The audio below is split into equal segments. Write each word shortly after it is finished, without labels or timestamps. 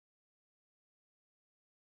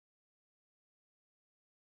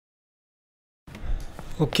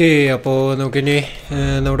Okay, അപ്പോൾ നമുക്കിനി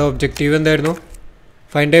നമ്മുടെ ഒബ്ജക്റ്റീവ് എന്തായിരുന്നു?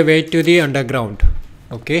 Find a way to the underground.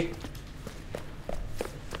 Okay,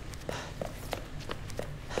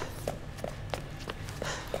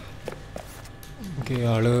 okay,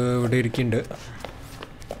 ആള് ഇവിടെ ഇരിക്കുന്നുണ്ട്.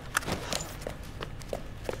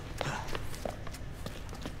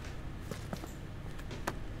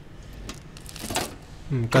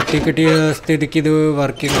 കത്തി കിട്ടിയ സ്ഥിതിക്ക് ഇത്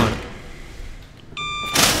വർക്കിംഗ് ആണ്.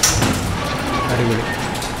 അടിപൊളി.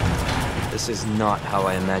 This is not how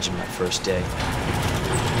I imagined my first day.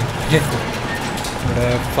 ഇവിടെ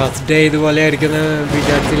ഫസ്റ്റ് ഡേ ഇതുപോലെ ആയിരിക്കുമെന്ന്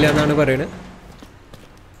വിചാരിച്ചില്ല എന്നാണ് പറയുന്നത്.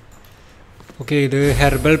 ഓക്കെ, ഇത്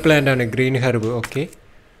ഹെർബൽ പ്ലാന്റ് ആണ്, green herb. Okay,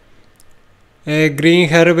 green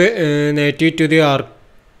herb native to the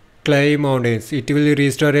ആർക്ലൈ mountains. It will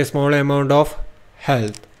restore A small amount of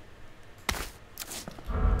health.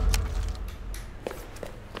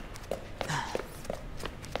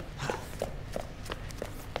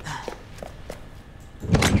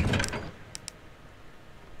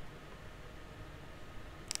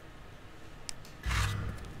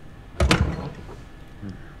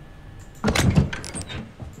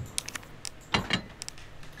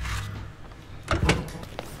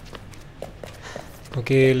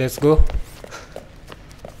 Okay, let's go.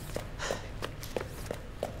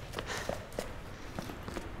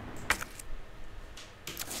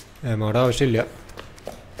 നമ്മുടെ ആവശ്യമില്ല.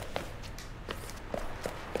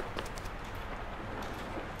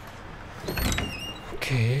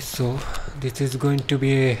 Okay, so this is going to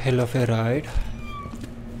be a hell of a ride.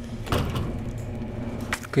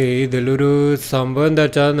 Okay, ഇതിലൊരു സംഭവം എന്താ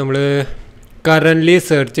വെച്ചാൽ നമ്മൾ currently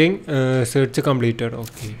search completed.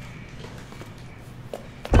 Okay,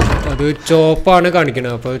 അത് ചോപ്പാണ്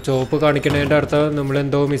കാണിക്കുന്നത്. അപ്പോൾ ചോപ്പ് കാണിക്കുന്നതിൻ്റെ അർത്ഥം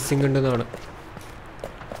നമ്മളെന്തോ മിസ്സിങ് ഉണ്ടെന്നാണ്.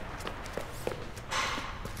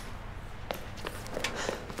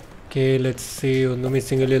 Okay, let's see. ഒന്നും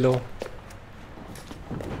മിസ്സിങ് ഇല്ലല്ലോ.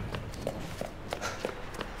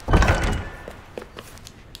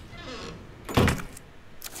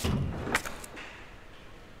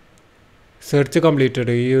 Search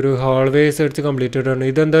completed. ഈ ഒരു ഹാൾവേ സെർച്ച് കംപ്ലീറ്റഡ്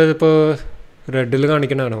ആണ്. ഇതെന്താ ഇപ്പോൾ റെഡിൽ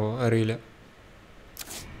കാണിക്കണതാണോ അറിയില്ല.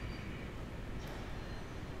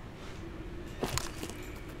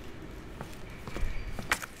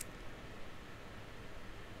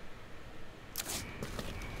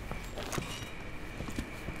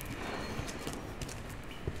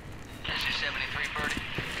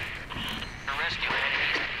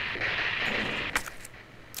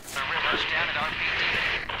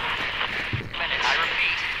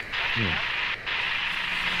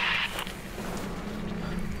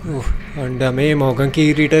 എൻ്റെ അമ്മേ, മുഖം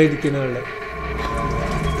കീറിയിട്ടായിരിക്കുന്ന ആളുടെ.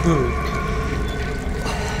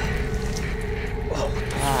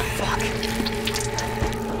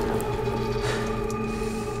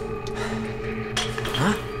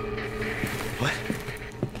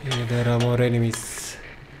 There are more enemies.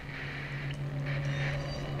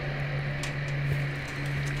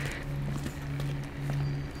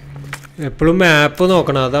 എപ്പോഴും മാപ്പ്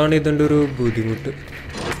നോക്കണം, അതാണ് ഇതിൻ്റെ ഒരു ബുദ്ധിമുട്ട്.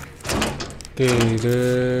 ഓക്കെ, ഇത്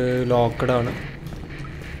ലോക്കഡാണ്.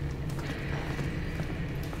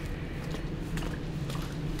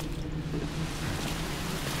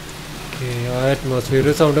 ഓക്കെ, ആ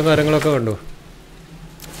അറ്റ്മോസ്ഫിയർ സൗണ്ടും കാര്യങ്ങളൊക്കെ കണ്ടു.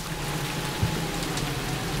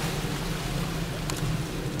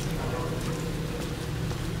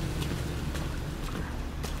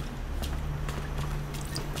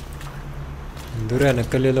 എന്തൊരു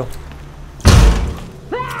അനക്കല്ലല്ലോ.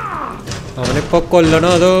 അവനിപ്പോൾ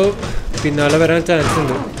കൊല്ലണോ അതോ പിന്നാലെ വരാൻ ചാൻസ്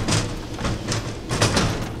ഉണ്ട്?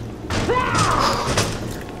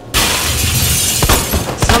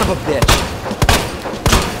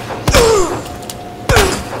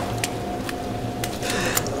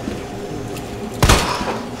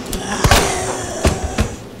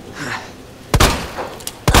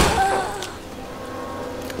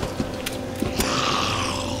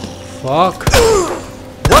 Fuck.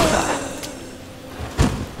 What the?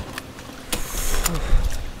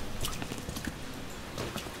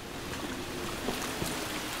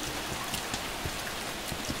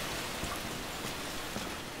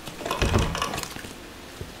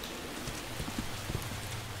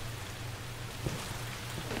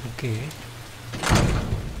 Okay.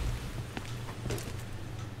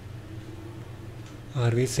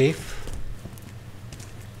 Are we safe?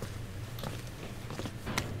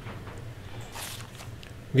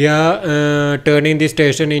 We are turning the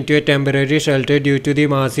station into a temporary shelter due to the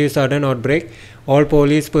massive sudden outbreak. All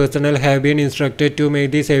police personnel have been instructed to make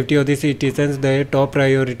the safety of the citizens their top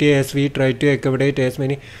priority as we try to accommodate as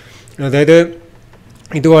many. അതായത്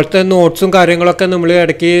ഇതുപോലത്തെ നോട്ട്സും കാര്യങ്ങളൊക്കെ നമ്മൾ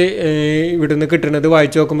ഇടയ്ക്ക് ഇവിടുന്ന് കിട്ടുന്നത്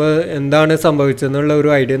വായിച്ചു നോക്കുമ്പോൾ എന്താണ് സംഭവിച്ചതെന്നുള്ള ഒരു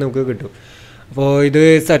ഐഡിയ നമുക്ക് കിട്ടും. അപ്പോൾ ഇത്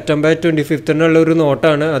സെപ്റ്റംബർ 25 ഒരു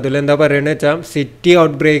നോട്ടാണ്. അതിലെന്താ പറയുന്നത് വെച്ചാൽ സിറ്റി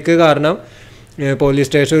ഔട്ട് ബ്രേക്ക് കാരണം പോലീസ്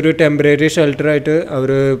സ്റ്റേഷൻ ഒരു ടെമ്പററി ഷെൽട്ടറായിട്ട്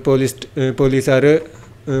അവർ പോലീസുകാർ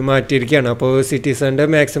മാറ്റിയിരിക്കുകയാണ്. അപ്പോൾ സിറ്റിസൻ്റെ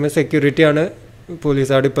മാക്സിമം സെക്യൂരിറ്റിയാണ്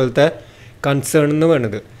പോലീസുകാരുടെ ഇപ്പോഴത്തെ കൺസേൺ എന്ന്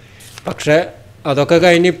വേണ്ടത്. പക്ഷേ അതൊക്കെ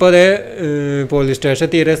കഴിഞ്ഞ് ഇപ്പോൾ അതേ പോലീസ് സ്റ്റേഷൻ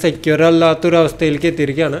തീരെ സെക്യൂർ അല്ലാത്തൊരവസ്ഥയിലേക്ക്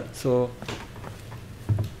എത്തിയിരിക്കുകയാണ്. സോ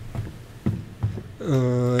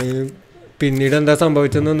പിന്നീട് എന്താ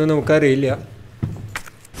സംഭവിച്ചതെന്നൊന്നും നമുക്കറിയില്ല.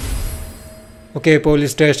 Okay,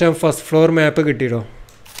 police station first floor മാപ്പ് കിട്ടിയോ?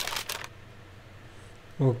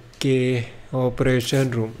 Okay, operation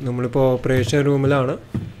room. നമ്മളിപ്പോൾ ഓപ്പറേഷൻ റൂമിലാണ്.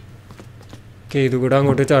 ഓക്കെ, ഇതുകൂടെ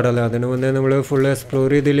അങ്ങോട്ട് ചാടല്ല. അതിന് മുന്നേ നമ്മൾ ഫുൾ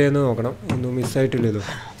എക്സ്പ്ലോർ ചെയ്തില്ലേ എന്ന് നോക്കണം. ഒന്നും മിസ്സായിട്ടില്ലല്ലോ.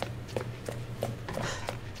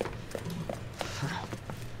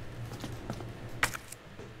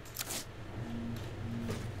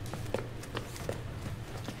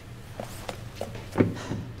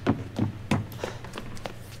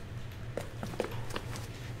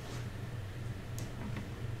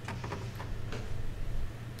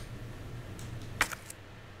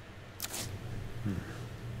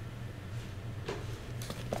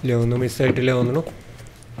 ഇല്ല, ഒന്നും മിസ്സായിട്ടില്ല തോന്നുന്നു.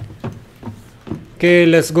 Okay,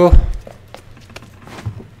 let's go.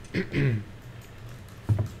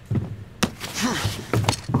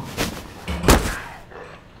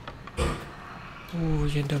 ഓ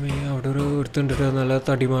എൻ്റെ അമ്മേ, അവിടെ ഒരു എടുത്തുണ്ടിട്ട് നല്ല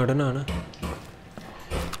തടിമാടനാണ്.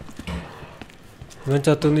 ഇവൻ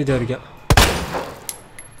ചത്തെന്ന് വിചാരിക്കാം.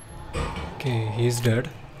 Okay, he's dead.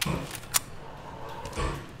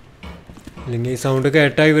 അല്ലെങ്കിൽ ഈ സൗണ്ട്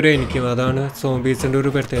കേട്ടാൽ ഇവരെ എനിക്കും. അതാണ് സോംബീസിൻ്റെ ഒരു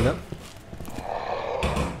പ്രത്യേകത.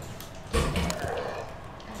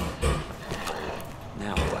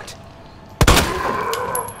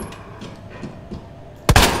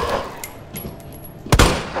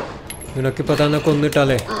 ഇവനൊക്കെ ഇപ്പോൾ തന്നെ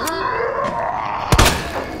കൊന്നിട്ടാലേ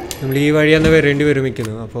നമ്മൾ ഈ വഴി തന്നെ വരേണ്ടി വരും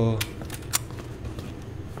മിക്കുന്നു. അപ്പോൾ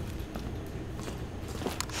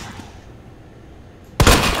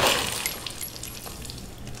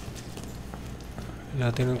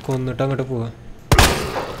എല്ലാത്തിനും കൊന്നിട്ട് അങ്ങോട്ട് പോവാം.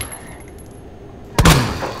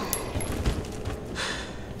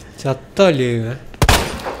 ചത്തല്ലേ ഇവൻ?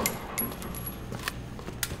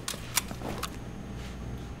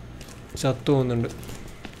 ചത്തു പോകുന്നുണ്ട്.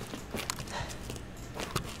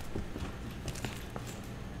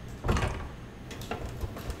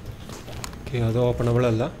 ഓക്കെ, അത് ഓപ്പണബിൾ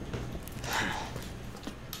അല്ല.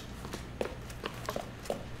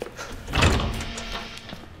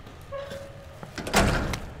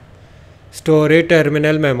 Story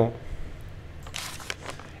terminal memo.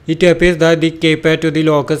 It appears that the keypad to the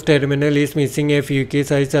locker's terminal is missing a few keys.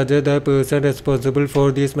 I suggest the person responsible for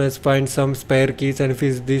this must find some spare keys and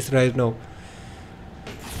fix this right now.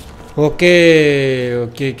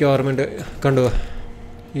 Okay, ഓർമ്മയുണ്ട്. കണ്ടോ,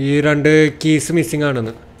 ഈ 2 keys missing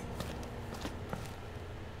ആണെന്ന്.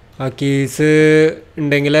 ആ keys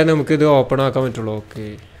ഉണ്ടെങ്കിലേ നമുക്കിത് open ആക്കാൻ പറ്റുള്ളൂ. Okay,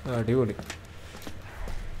 അടിപൊളി.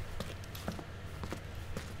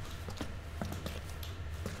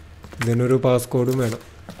 ഇതിനൊരു പാസ്കോഡും വേണം.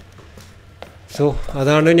 സോ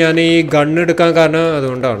അതാണ് ഞാൻ ഈ ഗണ്ണ് എടുക്കാൻ കാരണം.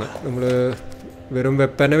 അതുകൊണ്ടാണ് നമ്മൾ വെറും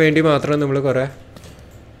വെപ്പന് വേണ്ടി മാത്രം നമ്മൾ കുറേ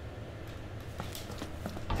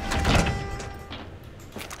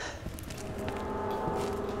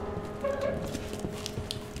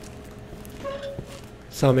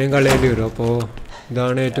സമയം കളയേണ്ടി വരും. അപ്പോൾ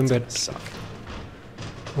ഇതാണ് ഏറ്റവും ബെറ്റർ.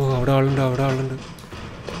 ഓ, അവിടെ ആളുണ്ട്.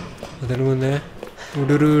 അതിന് മുന്നേ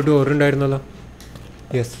ഇവിടെ ഒരു ഡോറുണ്ടായിരുന്നല്ലോ.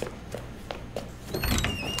 Yes.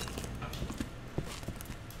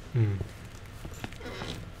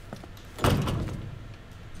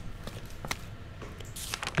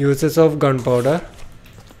 Uses of gun powder.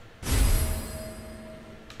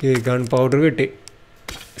 Okay, gun powder കിട്ടി.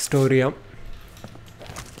 സ്റ്റോർ ചെയ്യാം.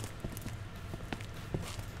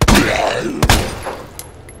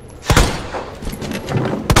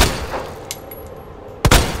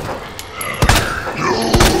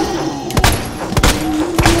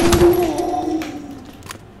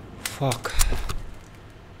 Fuck.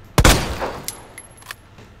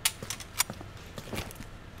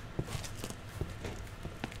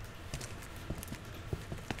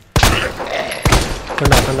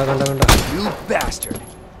 കണ്ട. You bastard.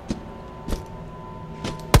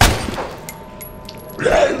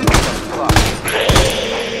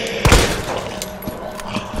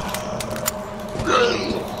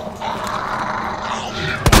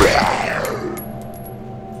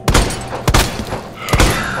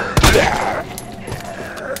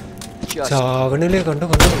 ചാവണില്ലേ? കണ്ടോ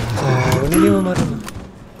ചാവണില്ലേ മാറുന്നു.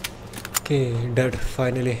 Okay, dead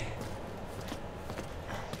finally.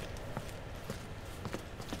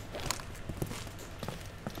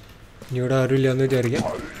 ഇവിടെ ആരുമില്ലാന്ന് വിചാരിക്കാം.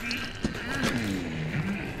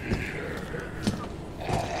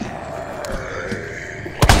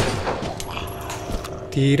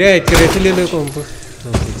 തീരെ ആക്യുറേറ്റ് ഇല്ലല്ലോ കൊമ്പ്.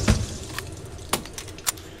 Okay,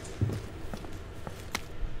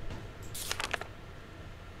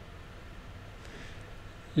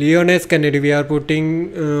 Leon S. Kennedy, we are putting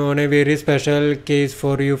on a very special case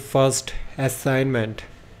for you first assignment.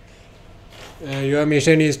 Your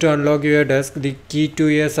mission is to unlock your desk. The key to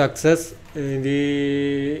your success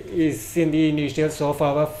is in the initials of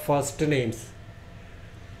our first names.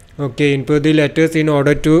 Okay, input the letters in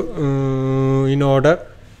order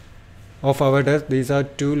of our desk. These are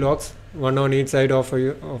 2 locks, one on each side of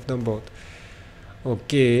them both.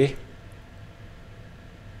 Okay.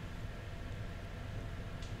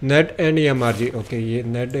 Ned and MRG. Okay,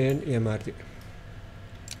 Ned and MRG.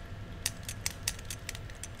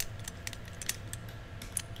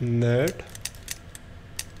 Ned.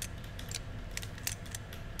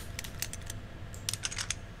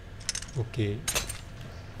 Okay.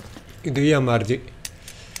 ഇത് MRG.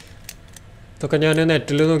 ഇതൊക്കെ ഞാൻ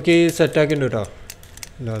നെറ്റിൽ നോക്കി സെറ്റാക്കിയിട്ടുണ്ട് കേട്ടോ.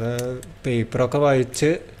 അല്ലാതെ പേപ്പറൊക്കെ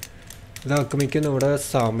വായിച്ച് ഇതാക്കുമ്പോഴേക്കും നമ്മുടെ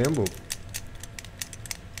സമയം പോകും.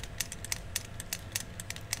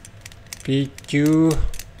 PQ.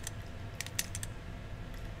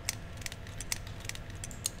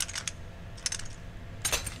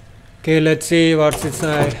 Okay, let's see what's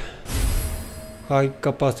inside. High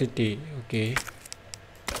capacity. Okay.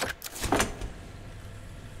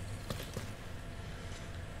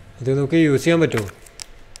 ഇത് നമുക്ക് യൂസ് ചെയ്യാൻ പറ്റുമോ?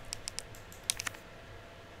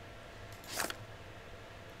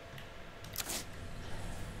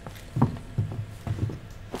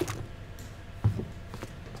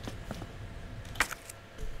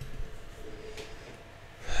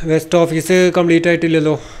 വെസ്റ്റ് ഓഫീസ് കംപ്ലീറ്റ്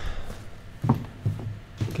ആയിട്ടില്ലല്ലോ.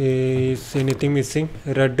 Okay, is anything missing?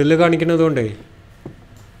 റെഡിൽ കാണിക്കുന്നതുകൊണ്ടേ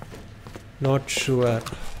not sure.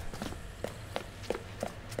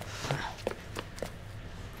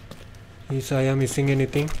 Is I am missing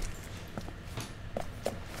anything?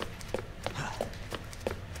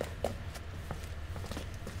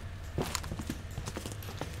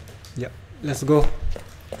 Yeah, let's go.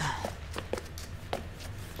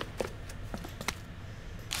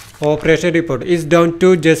 Operation report is down to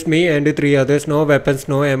just me and 3 others. No weapons,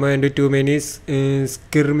 no ammo, and too many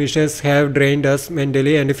skirmishes have drained us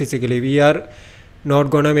mentally and physically. We are not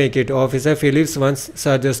gonna make it. Officer Phillips once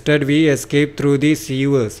suggested we escape through the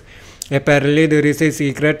sewers. Apparently there is a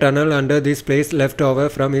secret tunnel under this place left over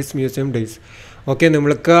from his museum days. Okay,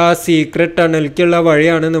 നമ്മൾക്ക് ആ secret ടണലിലേക്കുള്ള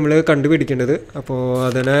വഴിയാണ് നമ്മൾ കണ്ടുപിടിക്കേണ്ടത്. അപ്പോൾ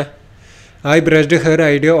അതിനെ I brushed her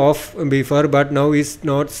idea off before, but now it's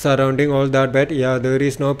not surrounding all that bad. Yeah, there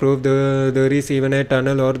is no proof there is even a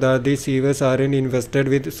tunnel or that the sewers aren't infested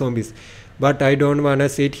with zombies. But I don't wanna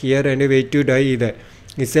sit here and wait to die either.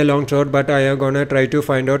 It's a long shot, but I am gonna try to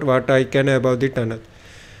find out what I can about the tunnel.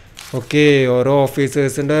 Okay, ഓരോ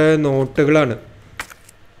ഓഫീസേഴ്സിൻ്റെ നോട്ടുകളാണ്.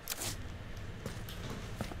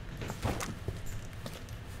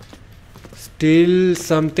 Still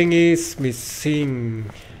something is missing.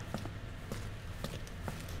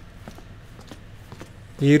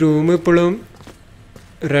 ഈ room ഇപ്പോഴും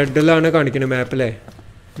റെഡിലാണ് കാണിക്കുന്നത് മാപ്പിലെ.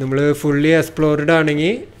 നമ്മൾ fully explored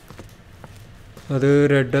ആണെങ്കിൽ അത്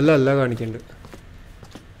റെഡിലല്ല കാണിക്കുന്നുണ്ട്.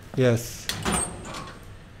 Yes,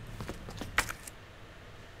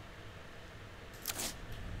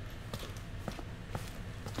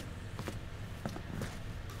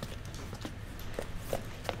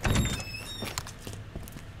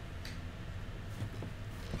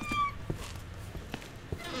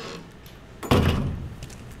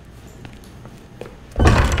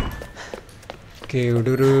 okay. ഇവിടെ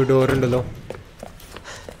ഒരു ഡോറുണ്ടല്ലോ,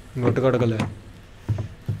 ഇങ്ങോട്ട് കിടക്കല്ലേ?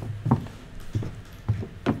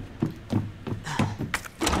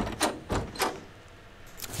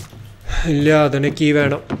 ഇല്ല, അതിന് കീ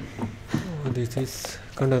വേണം. ദിസ് ഈസ്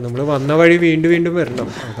കണ്ടോ, നമ്മൾ വന്ന വഴി വീണ്ടും വീണ്ടും വരണം.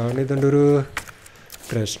 അതാണ് ഇതിൻ്റെ ഒരു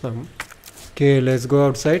പ്രശ്നം. Okay, let's go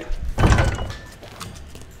out side.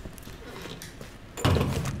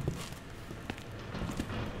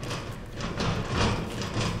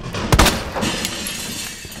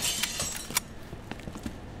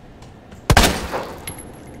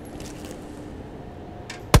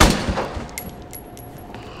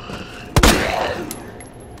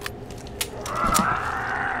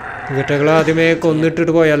 ഇവറ്റകളെ ആദ്യമേ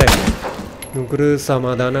കൊന്നിട്ടിട്ട് പോയാലേ നമുക്കൊരു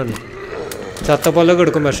സമാധാനമാണ്. ചത്ത പോലെ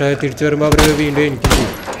കിടക്കും, പക്ഷേ തിരിച്ചു വരുമ്പോൾ അവർ വീണ്ടും എനിക്ക് ചെയ്യും.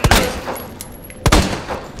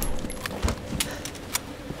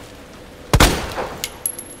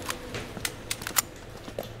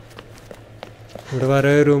 ഇവിടെ വേറെ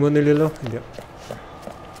റൂമൊന്നുമില്ലല്ലോ? ഇല്ല.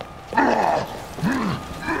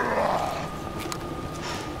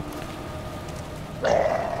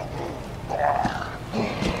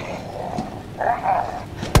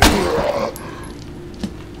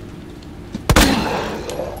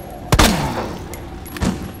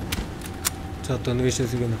 ചത്തൊന്ന്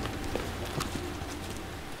വിശ്വസിക്കുന്നു.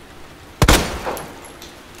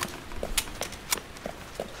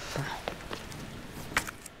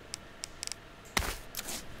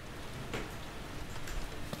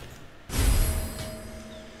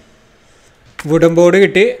 വുഡൻ ബോർഡ്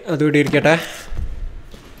കിട്ടി, അതുകൂടി ഇരിക്കട്ടെ.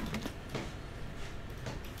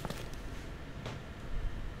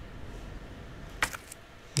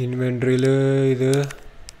 ഇൻവെൻട്രിയിൽ ഇത്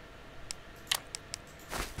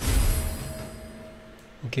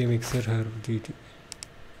ഓക്കെ. മിക്സർ ഹെർബ് തീറ്റി.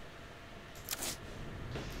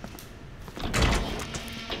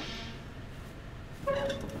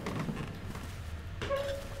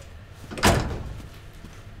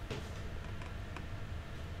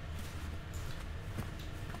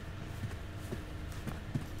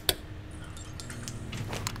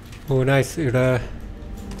 ഓ നൈസ്. ഇവിടെ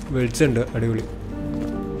വെളിച്ചുണ്ട്, അടിപൊളി.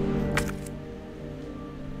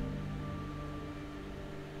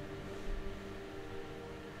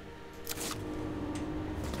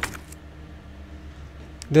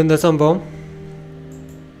 ഇതെന്താ സംഭവം?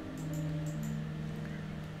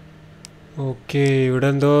 ഓക്കെ, ഇവിടെ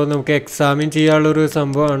എന്തോ നമുക്ക് എക്സാമിൻ ചെയ്യാനുള്ളൊരു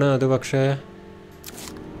സംഭവമാണ് അത്. പക്ഷേ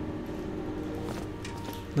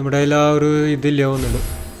നമ്മുടെ കയ്യിൽ ആ ഒരു ഇതില്ല ഒന്നുണ്ട്.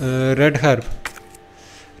 Red herb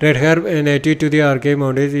native to the archive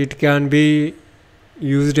mountains. It can be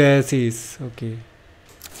used as is. Okay,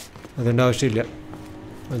 അതിൻ്റെ ആവശ്യമില്ല.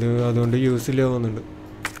 അതുകൊണ്ട് യൂസ് ഇല്ല തോന്നുന്നുണ്ട്.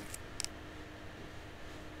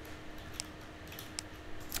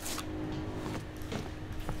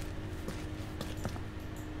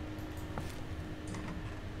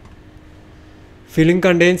 Filling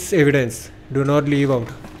contains evidence, do not leave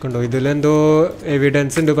out. കണ്ടോ, ഇതിലെന്തോ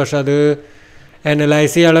എവിഡൻസ് ഉണ്ട്, പക്ഷെ അത്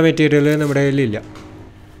അനലൈസ് ചെയ്യാനുള്ള മെറ്റീരിയൽ നമ്മുടെ കയ്യിലില്ല.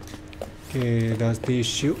 Okay, that's the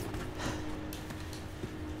issue.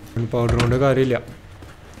 Powder കൊണ്ട് കാര്യമില്ല.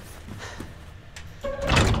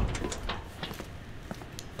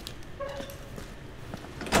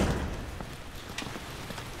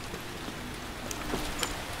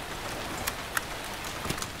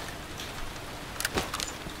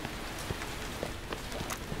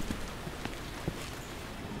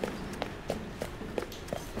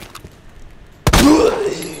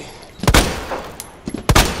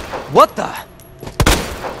 What the?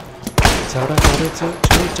 ചാടാ.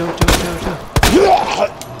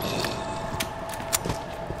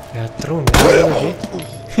 എത്ര ഉണ്ട്?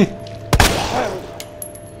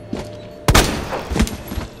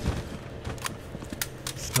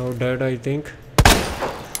 It's now dead, I think.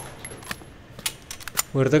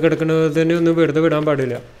 വെറുതെ കിടക്കുന്നതിനെ ഒന്നും വെറുതെ വിടാൻ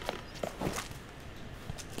പാടില്ല.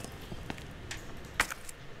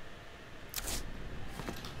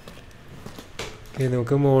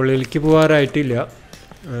 നമുക്ക് മുകളിലേക്ക് പോകാറായിട്ടില്ല.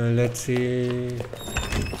 Let's see.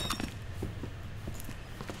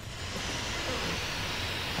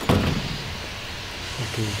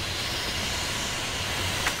 ഓക്കെ,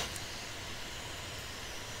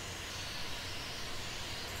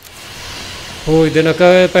 ഓ ഇതിനൊക്കെ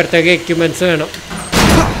പ്രത്യേക എക്യുപ്മെന്റ്സ് വേണം.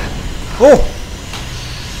 ഓ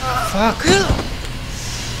ഫക്ക്,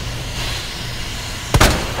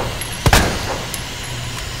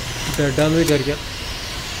 ഡെഡാന്ന് വിചാരിക്കാം.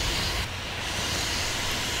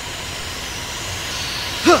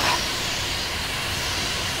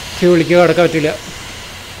 വിളിക്കുക കടക്കാൻ പറ്റില്ല.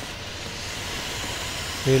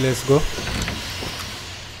 Let's go.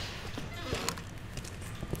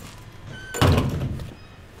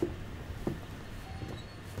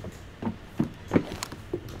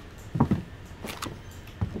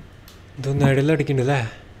 ഇതൊന്നും ഇടയിലടിക്കണ്ടല്ലേ?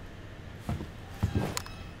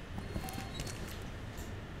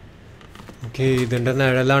 ഓക്കെ, ഇതിൻ്റെ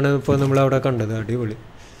നിഴലാണ് ഇപ്പോൾ നമ്മളവിടെ കണ്ടത്. അടിപൊളി.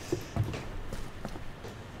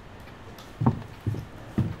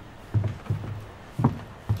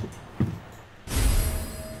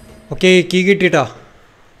 Okay, key കിട്ടിയിട്ടാ.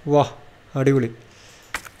 വാ, അടിപൊളി.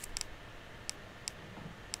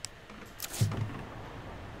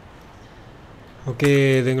 ഓക്കെ,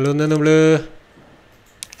 ഏതെങ്കിലും ഒന്ന് നമ്മൾ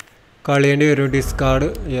കളയേണ്ടി വരും. ഡിസ്കാർഡ്.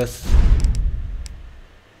 യെസ്.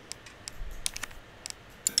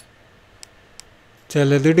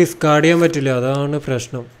 ചിലത് ഡിസ്കാർഡ് ചെയ്യാൻ പറ്റില്ല, അതാണ്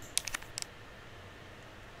പ്രശ്നം.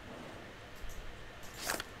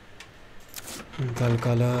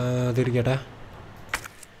 തൽക്കാലം അതിരിക്കട്ടെ.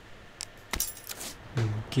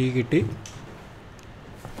 കീ കിട്ടി.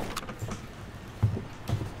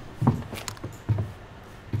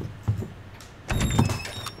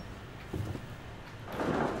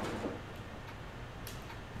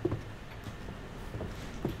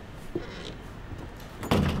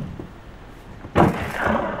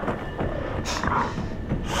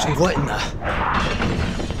 What in the?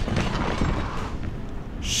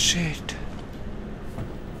 Shit.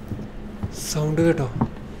 Sound കേട്ടോ.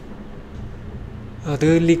 അത്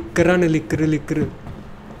ലിക്കറാണ്, ലിക്കർ.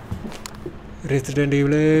 റെസിഡന്റ്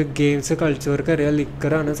ഈവിൾ ഗെയിംസ് കളിച്ചവർക്ക് അറിയാം,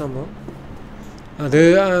 ലിക്കറാണ് സംഭവം. അത്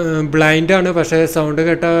ബ്ലൈൻഡാണ്, പക്ഷേ സൗണ്ട്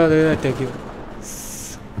കേട്ടാൽ അത് അറ്റാക്ക് ചെയ്യും.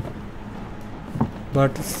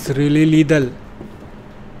 But it's really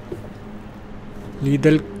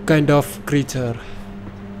lethal kind of creature.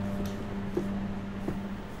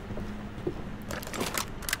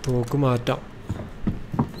 തോക്ക് മാറ്റാം.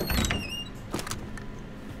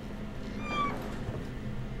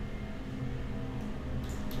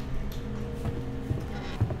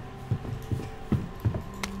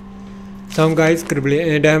 Some guys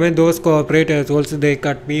scribbling, damn it, those corporate assholes, they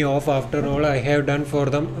cut me off after all I have done for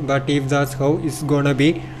them. But if that's how it's gonna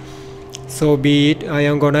be, so be it. I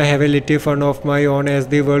am gonna have a little fun of my own as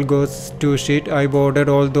the world goes to shit. I boarded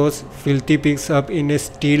all those filthy pigs up in a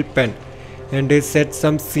steel pen and set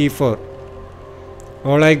some C4.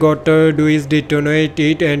 All I got to do is detonate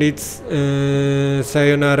it and it's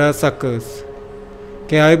sayonara suckers.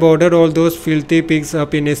 Okay, I boarded all those filthy pigs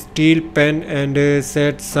up in a steel pen and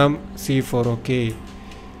set some C4. Okay.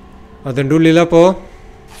 അതിൻ്റെ ഉള്ളിലപ്പോൾ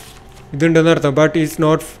ഇതുണ്ടെന്ന് അർത്ഥം. But it's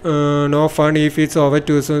no fun if it's over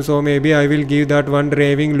too soon. So maybe I will give that one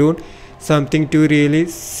raving loon something to really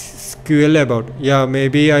squeal about. Yeah,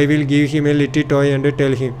 maybe I will give him a little toy and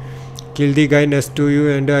tell him, kill the guy next to you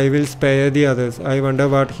and I will spare the others. I wonder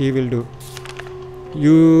what he will do.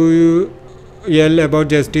 You yell about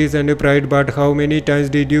justice and pride, but how many times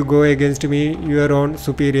did you go against me, your own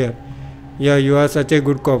superior? Yeah, you are such a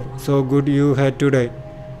good cop. So good you had to die.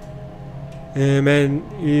 Man,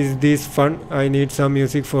 is this fun? I need some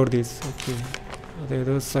music for this. Okay.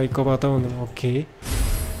 അതേതോ സൈക്കോപാത്ത വന്നു. Okay,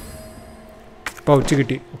 pouch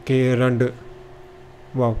കിട്ടി. Okay, 2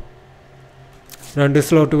 വാവ്, 2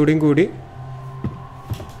 slot കൂടി.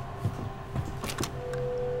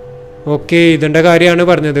 Okay, ഇതിൻ്റെ കാര്യമാണ്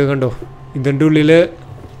പറഞ്ഞത്. കണ്ടോ, ഇതിൻ്റെ ഉള്ളിൽ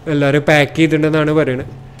എല്ലാവരും പാക്ക് ചെയ്തിട്ടുണ്ടെന്നാണ്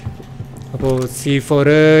പറയുന്നത്. അപ്പോൾ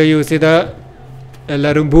C4 യൂസ് ചെയ്ത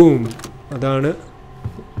എല്ലാവരും ബൂം, അതാണ്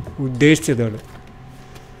ഉദ്ദേശിച്ചതാണ്.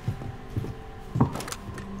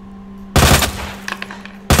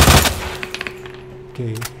 Okay,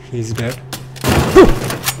 he's dead.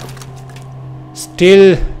 Still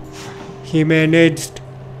he managed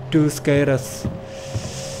to scare us.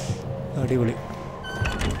 അടിപൊളി.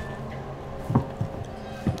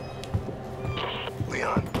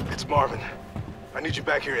 Leon, it's Marvin. I need you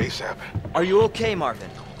back here ASAP. Are you okay,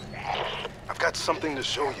 Marvin? I've got something to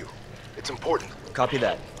show you. It's important. Copy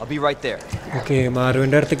that. I'll be right there. Okay,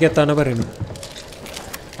 മാർവിൻ്റെ അടുത്തേക്ക് എത്താനാണ് പറയുന്നത്.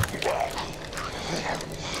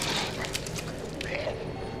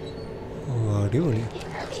 ഓ, അടിപൊളി.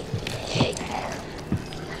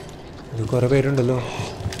 ഇത് കുറേ പേരുണ്ടല്ലോ.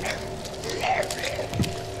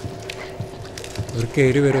 ഒരു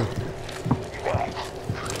കയറി വരും,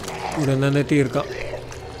 ഇവിടെ തന്നെ തീർക്കാം.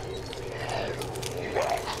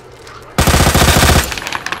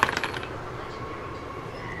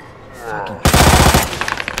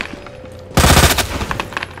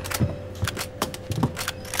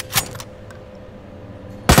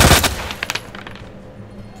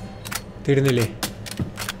 തീരുന്നില്ലേ?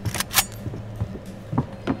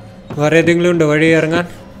 വേറെ ഏതെങ്കിലും ഉണ്ടോ വഴി ഇറങ്ങാൻ?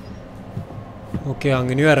 ഓക്കെ,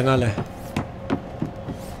 അങ്ങനെയും ഇറങ്ങാമല്ലേ.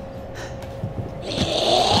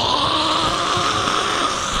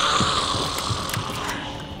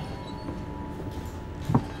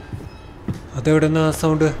 അതെവിടെ നിന്നാ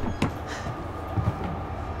സൗണ്ട്?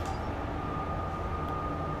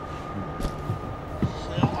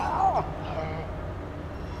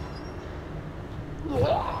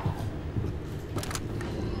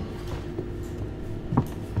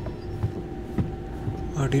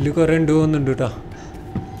 അടിയിൽ കുറേ ഉണ്ട് പോകുന്നുണ്ട് കേട്ടോ.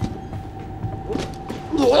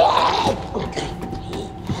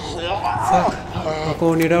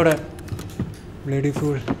 കോണിയുടെ അവിടെ ബ്ലഡി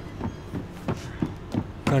ഫുൾ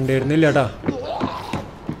കണ്ടിരുന്നില്ല കേട്ടാ.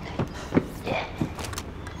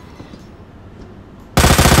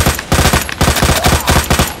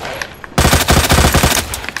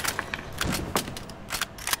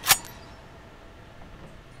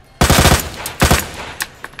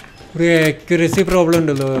 ഒരു ആക്യുറസി പ്രോബ്ലം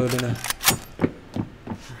ഉണ്ടല്ലോ ഇതിന്.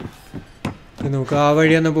 നമുക്ക് ആ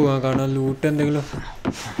വഴി തന്നെ പോകാം, കാരണം ലൂട്ട് എന്തെങ്കിലും.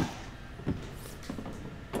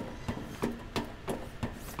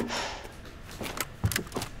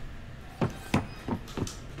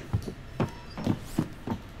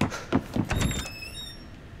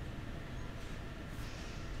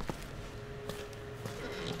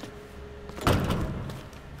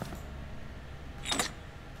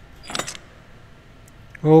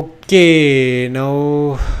 Okay,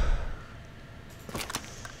 now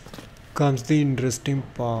comes the interesting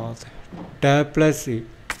part. Tab plus C.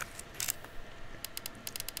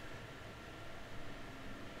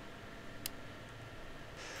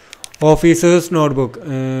 Officer's notebook.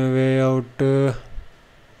 Way out.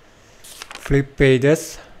 Flip pages.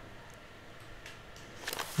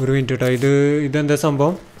 ഒരു മിനിറ്റ് കേട്ടോ, ഇതെന്താ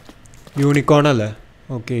സംഭവം? യൂണിക്കോൺ അല്ലേ?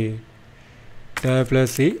 Okay, tab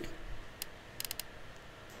plus C.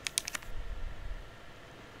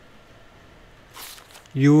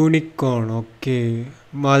 Unicorn, okay.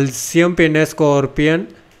 മത്സ്യം പിന്നെ സ്കോർപ്പിയൻ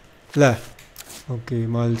അല്ലേ? ഓക്കെ,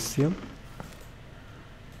 മത്സ്യം,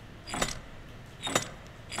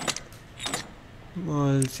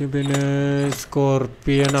 പിന്നെ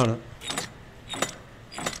സ്കോർപ്പിയൻ ആണ്.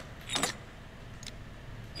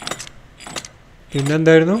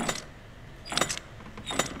 പിന്നെന്തായിരുന്നു?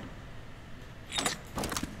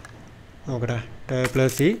 നോക്കട്ടെ, ടാബ്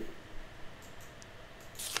പ്ലസ് സി.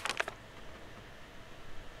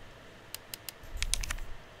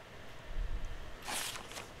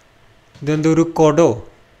 ഇതെന്തൊരു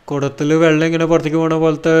കുടത്തിൽ വെള്ളം ഇങ്ങനെ പുറത്തേക്ക് പോകണ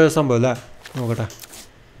പോലത്തെ സംഭവം അല്ലേ? നോക്കട്ടെ.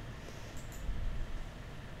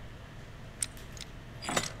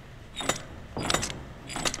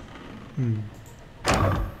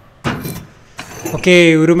 ഓക്കെ,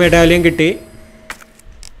 ഒരു മെഡാലിയൻ കിട്ടി.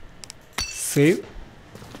 സേവ്.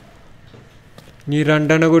 ഇനി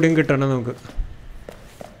 2 കൂടിയും കിട്ടണം നമുക്ക്.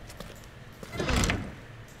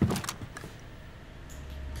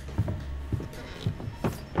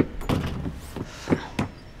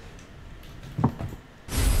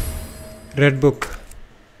 Red book,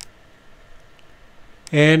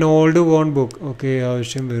 an old von book. Okay,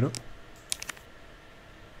 ആവശ്യം വരും.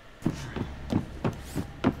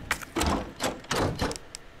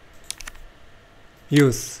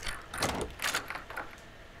 യൂസ്.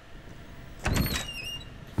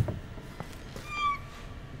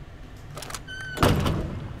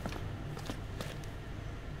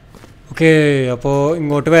 ഓക്കെ, അപ്പോൾ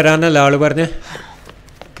ഇങ്ങോട്ട് വരാനല്ല ആള് പറഞ്ഞേ.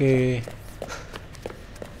 Okay,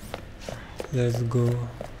 let's go.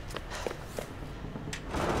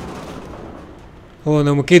 ഓ,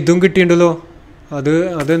 നമുക്ക് ഇതും കിട്ടിയിട്ടുണ്ടല്ലോ.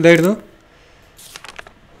 അതെന്തായിരുന്നു?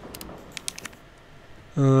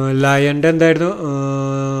 ലയൻ്റെ എന്തായിരുന്നു?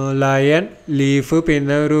 ലയൺ, ലീഫ്,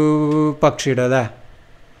 പിന്നെ ഒരു പക്ഷിയുടെ അല്ലേ?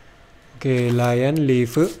 ഓക്കെ, ലയൺ,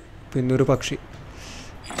 ലീഫ്, പിന്നെ ഒരു പക്ഷി.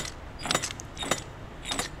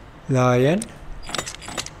 ലയൺ,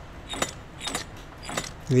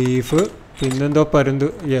 ലീഫ്, പിന്നെന്തോ പരുന്ത്.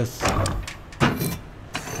 യെസ്.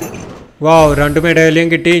 വാവ്, 2 മെഡാലിയൻ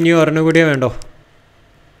കിട്ടി. ഇനി 1 കൂടിയേ വേണ്ടോ?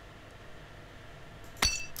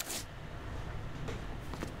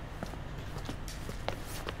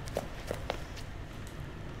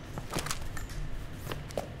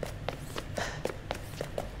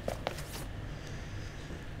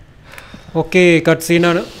 ഓക്കെ, കട്ട്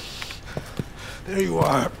സീനാണ്. There you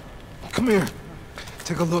are. Come here.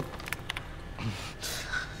 Take a look.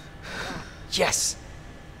 Yes!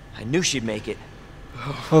 I knew she'd make it.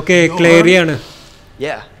 Okay, ക്ലേറിയാണ്.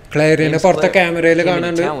 Yeah. ക്ലേറിയനെ പുറത്തെ ക്യാമറയിൽ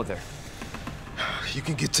കാണാണ്ട്. Town with her. You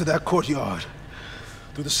can get to that courtyard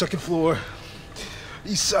through the 2nd floor,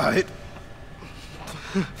 east side.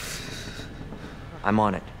 I'm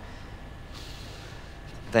on it.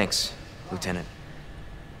 Thanks, Lieutenant.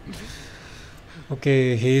 Okay,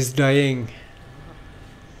 he's dying.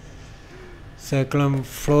 Second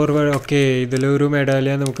floor വരെ. Okay, ഇതിലൊരു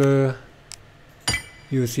മെഡാലിയ നമുക്ക്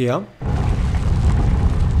use ചെയ്യാം.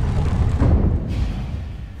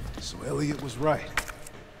 So Elliot was right.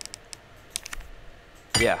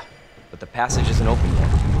 Yeah, but the passage isn't open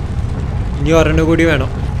yet. ഇനി 1 കൂടി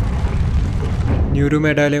വേണം. ഇനി ഒരു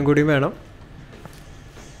medallion കൂടി വേണം.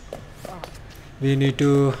 We need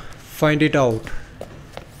to find it out.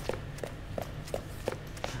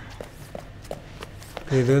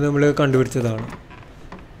 ഇത് നമ്മൾ കണ്ടുപിടിച്ചതാണ്.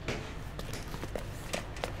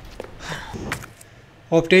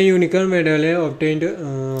 Obtain unicorn medallion obtained.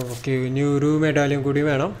 Okay, ഇനി ഒരു മെഡാലിയൻ കൂടി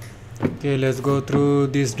വേണം. Okay, let's go through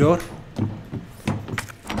this door.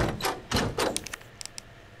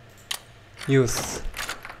 Use.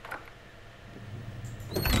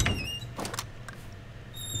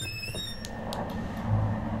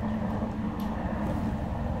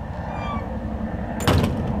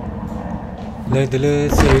 ഇതിൽ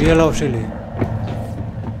സേവ് ചെയ്യാനുള്ള ഓപ്ഷൻ ഇല്ലേ?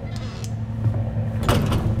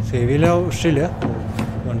 സേവ് ചെയ്യാൻ ഓപ്ഷൻ ഇല്ല.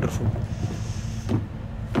 വണ്ടർഫുൾ.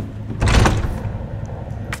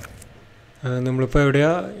 നമ്മളിപ്പോൾ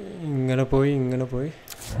എവിടെയാ? ഇങ്ങനെ പോയി.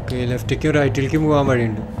 ഓക്കെ, ലെഫ്റ്റിലേക്കും റൈറ്റിലേക്കും പോകാൻ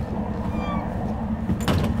വഴിയുണ്ട്.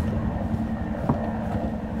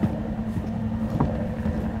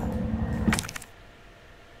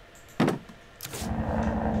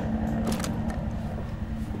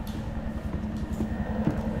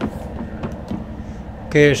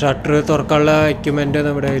 ഓക്കെ ഷട്ടർ തുറക്കാനുള്ള എക്യുപ്മെൻറ്റ്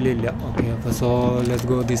നമ്മുടെ കയ്യിലില്ല. ഓക്കെ അപ്പോൾ so let's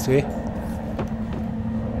go this way.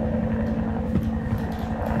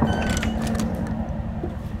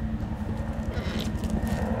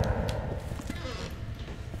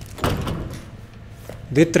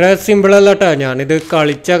 ഇത് ഇത്ര സിമ്പിളല്ല കേട്ടോ. ഞാനിത്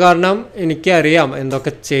കളിച്ച കാരണം എനിക്കറിയാം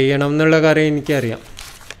എന്തൊക്കെ ചെയ്യണം എന്നുള്ള കാര്യം എനിക്കറിയാം.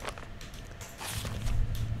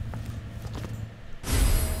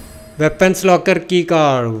 Weapons locker key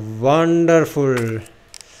card wonderful.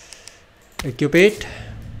 എക്യുപ്പേറ്റ്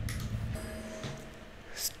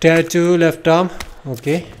statue left arm.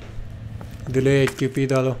 Okay ഇതിൽ എക്യുപ്പ്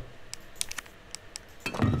ചെയ്താലോ.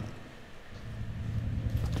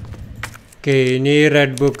 ഓക്കെ ഇനി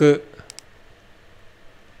റെഡ് ബുക്ക്.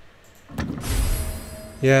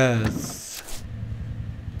 Yes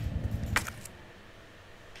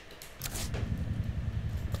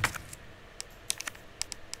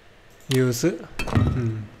use.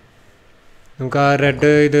 നമുക്ക് ആ റെഡ്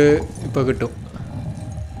ഇത് ഇപ്പോൾ കിട്ടും.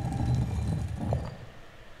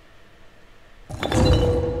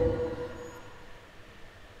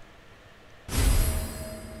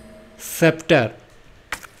 സെപ്റ്റർ.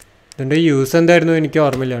 ഇതിൻ്റെ യൂസ് എന്തായിരുന്നു എനിക്ക്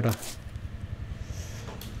ഓർമ്മയില്ല കേട്ടോ.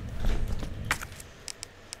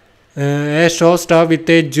 A show star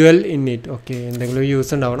with a jewel in it. Okay എന്തെങ്കിലും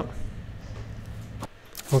യൂസ് ഉണ്ടാവണം.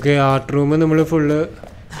 ഓക്കെ ആർട്ട് റൂം നമ്മൾ ഫുള്ള്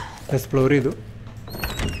എക്സ്പ്ലോർ ചെയ്തു.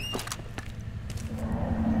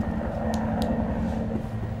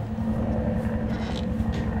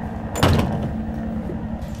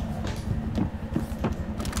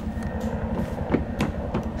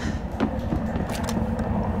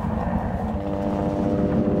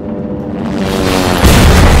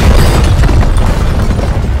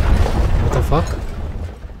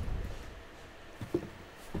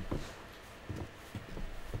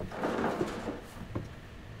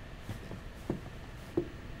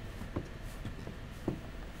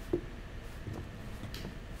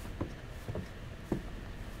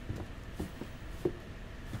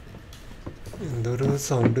 എന്തൊരു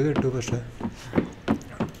സൗണ്ട് കേട്ടു. പക്ഷെ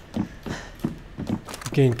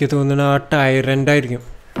എനിക്ക് തോന്നുന്നു ആ ടൈറൻ്റ് ആയിരിക്കും.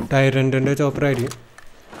 ടൈറൻ്റിൻ്റെ ചോപ്പറായിരിക്കും.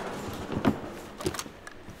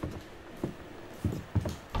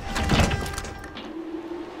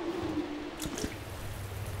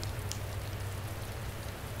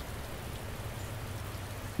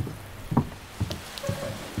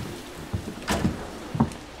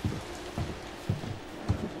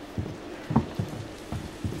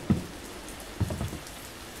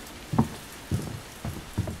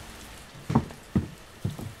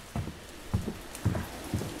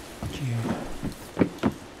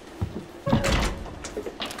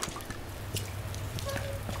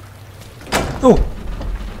 Oh!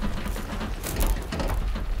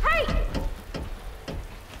 Hey!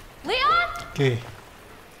 Leon? Okay.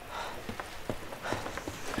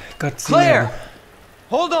 Cutscene. Claire!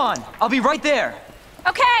 Hold on! I'll be right there!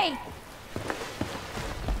 Okay.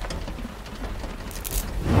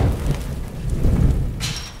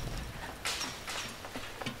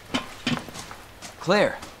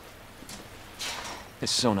 Claire!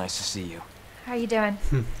 It's so nice to see you. How are you doing?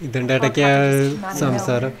 ഇതിൻ്റെ ഇടയ്ക്ക്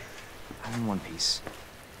സംസാരം. I'm in one piece.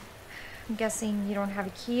 I'm guessing you don't have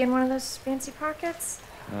a key in one of those fancy pockets?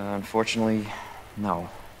 Unfortunately, no.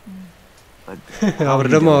 But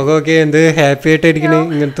അവരുടെ മുഖമൊക്കെ എന്ത് happy ആയിട്ടിരിക്കണേ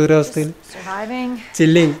ഇങ്ങനത്തെ ഒരു അവസ്ഥയിൽ. Surviving?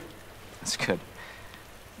 Chilling. that's good.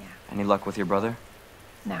 Yeah. Any luck with your brother?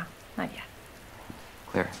 No, not yet.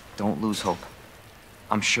 Claire, don't lose hope.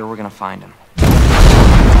 I'm sure we're gonna find him.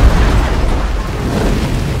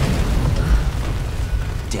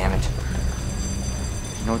 Damn it.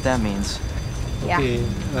 You know what that means? Yeah.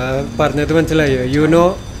 പറഞ്ഞത് മനസ്സിലായോ? You know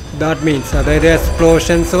that means അതായത്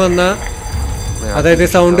explosions വന്ന അതായത്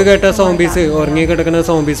sound കേട്ട zombies ഉറങ്ങി കിടക്കുന്ന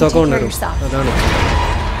സോംബീസൊക്കെ ഉണരും.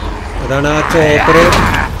 അതാണ് ആ ചോപ്പർ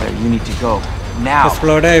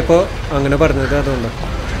എക്സ്പ്ലോർഡ് ആയപ്പോൾ അങ്ങനെ പറഞ്ഞത്.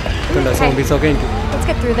 അതുകൊണ്ടാണ് സോംബീസൊക്കെ എനിക്ക്. Let's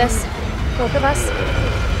get through this. Both of us.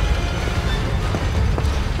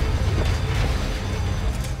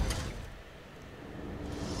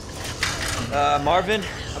 Marvin,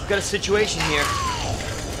 I've got a situation here.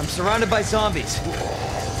 I'm surrounded by zombies.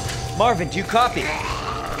 Marvin, do you copy?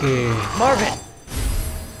 Marvin!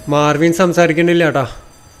 Marvin സംസാരിക്കണില്ല കേട്ടാ.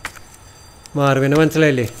 മാർവിനെ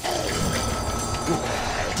മനസ്സിലായില്ലേ?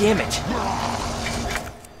 Damn it!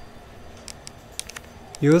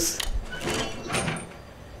 Use.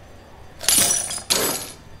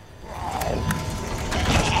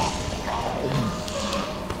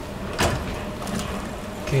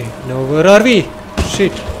 Okay, now where are we?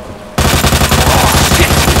 Shit.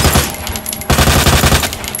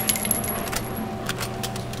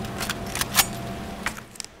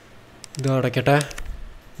 ഇത് അടയ്ക്കട്ടെ.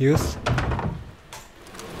 Use.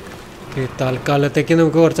 Okay, തൽക്കാലത്തേക്ക്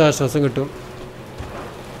നമുക്ക് കുറച്ച് ആശ്വാസം കിട്ടും.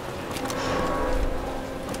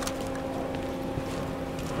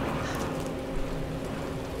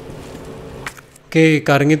 Okay,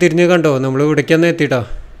 കറങ്ങി തിരിഞ്ഞ് കണ്ടോ, നമ്മൾ ഇവിടേക്കാന്ന് എത്തിയിട്ടാ.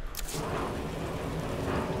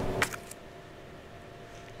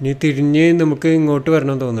 ഇനി തിരിഞ്ഞ് നമുക്ക് ഇങ്ങോട്ട്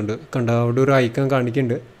വരണം തോന്നുന്നുണ്ട്. കണ്ടോ, അവിടെ ഒരു ഐക്കൺ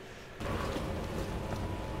കാണിക്കുന്നുണ്ട്,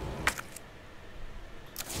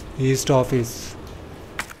 ഈസ്റ്റ് ഓഫീസ്.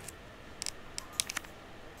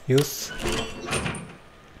 യൂസ്.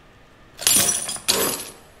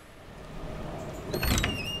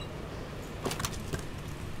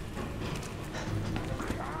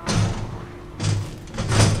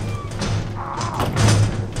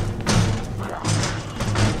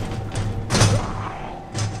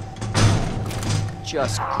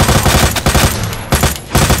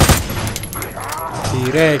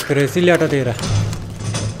 തീരെ ആക്യുറസി ഇല്ലാട്ടോ തീരെ.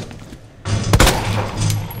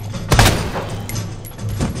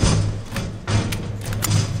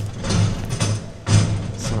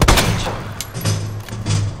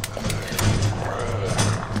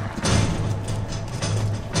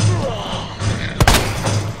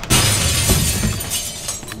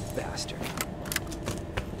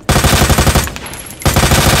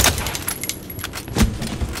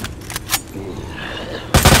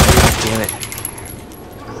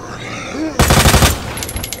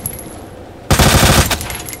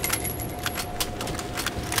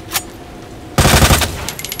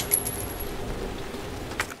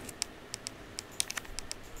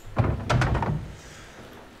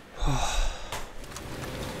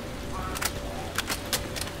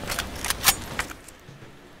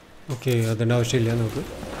 ഓക്കെ, അതിൻ്റെ ആവശ്യമില്ല നമുക്ക്.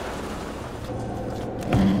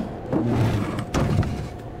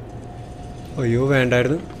 അയ്യോ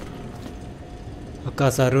വേണ്ടായിരുന്നു. ആ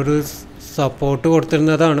കസാര ഒരു സപ്പോർട്ട്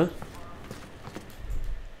കൊടുത്തിരുന്നതാണ്.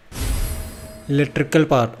 Electrical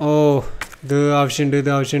part. ഓ, ഇത് ആവശ്യമുണ്ട്,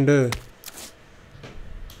 ഇത് ആവശ്യമുണ്ട്.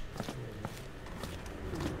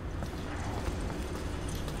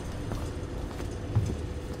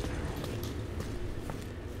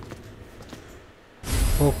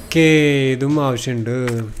 ഓക്കെ, ഇതും ആവശ്യമുണ്ട്.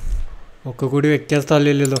 ഒക്കെ കൂടി വെക്കാൻ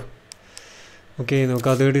സ്ഥലമില്ലല്ലോ. ഓക്കെ,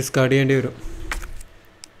 നമുക്കത് ഡിസ്കാർഡ് ചെയ്യേണ്ടി വരും.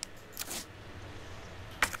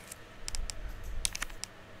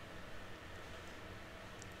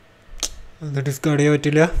 അത് ഡിസ്കാർഡ് ചെയ്യാൻ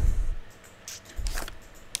പറ്റില്ല.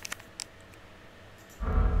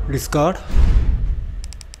 Discard.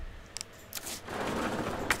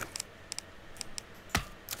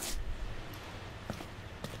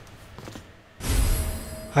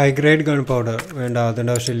 High grade gun powder വേണ്ട,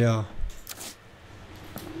 അതിൻ്റെ ആവശ്യമില്ല.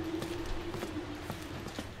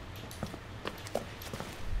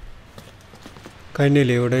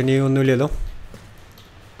 കഴിഞ്ഞില്ലേ, ഇവിടെ ഇനി ഒന്നുമില്ലല്ലോ.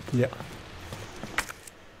 ഇല്ല,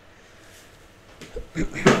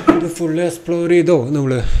 ഇത് ഫുള്ള് എക്സ്പ്ലോർ ചെയ്തോ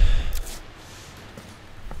നമ്മൾ.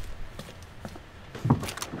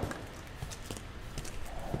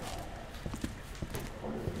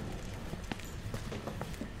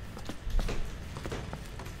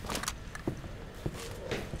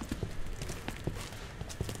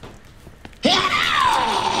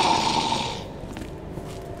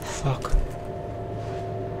 Fuck.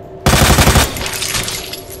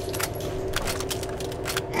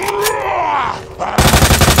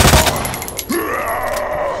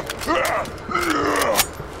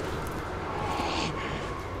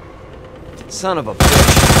 Son of a bitch.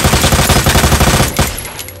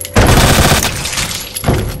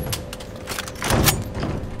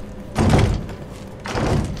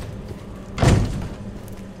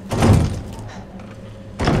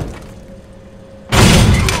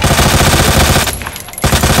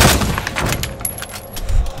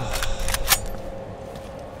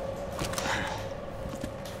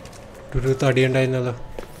 ഒരു തടി ഉണ്ടായിരുന്നല്ലോ.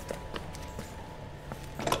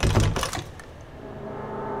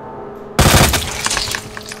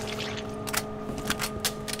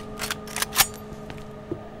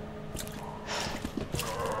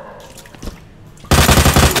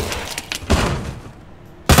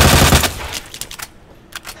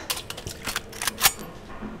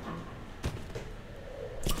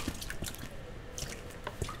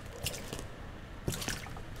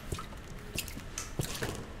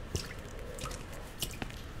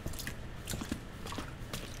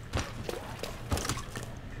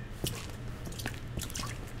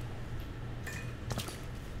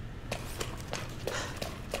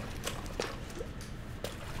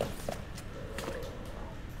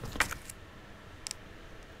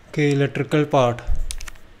 Okay, electrical part.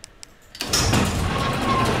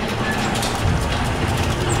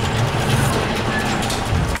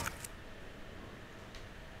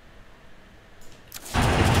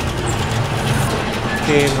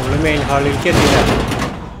 മെയിൻ ഹാളിലേക്ക് എത്തിയില്ല.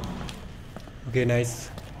 Okay nice.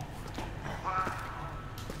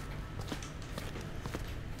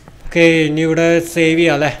 ഓക്കെ ഇനി ഇവിടെ സേവ്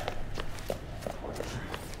ചെയ്യാം അല്ലേ?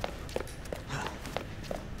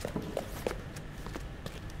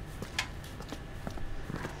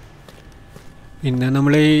 പിന്നെ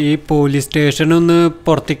നമ്മൾ ഈ പോലീസ് സ്റ്റേഷനൊന്ന്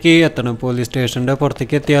പുറത്തേക്ക് എത്തണം. പോലീസ് സ്റ്റേഷൻ്റെ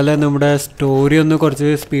പുറത്തേക്ക് എത്തിയാലേ നമ്മുടെ സ്റ്റോറി ഒന്ന് കുറച്ച്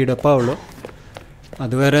സ്പീഡപ്പ് ആവുള്ളൂ.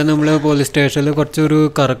 അതുവരെ നമ്മൾ പോലീസ് സ്റ്റേഷനിൽ കുറച്ചൊരു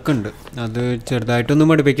കറക്കുണ്ട്, അത് ചെറുതായിട്ടൊന്ന്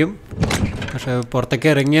മടുപ്പിക്കും. പക്ഷേ പുറത്തേക്ക്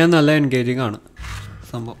ഇറങ്ങിയാൽ നല്ല എൻഗേജിങ് ആണ്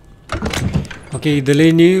സംഭവം. ഓക്കെ ഇതിൽ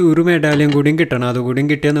ഇനി ഒരു മെഡാലിയം കൂടിയും കിട്ടണം. അതുകൂടിയും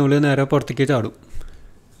കിട്ടിയാൽ നമ്മൾ നേരെ പുറത്തേക്ക് ചാടും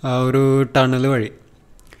ആ ഒരു ടണൽ വഴി.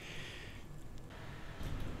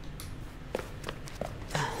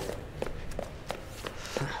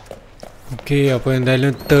 ഓക്കെ അപ്പോൾ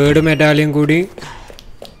എന്തായാലും തേർഡ് മെഡാലിയം കൂടി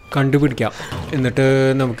കണ്ടുപിടിക്കാം. എന്നിട്ട്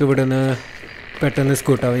നമുക്ക് ഇവിടെ നിന്ന് പെട്ടെന്ന്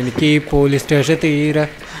സ്കൂട്ടാവും. എനിക്ക് ഈ പോലീസ് സ്റ്റേഷൻ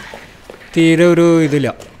തീരെ ഒരു ഇതില്ല.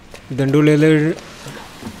 ഇതിൻ്റെ ഉള്ളിൽ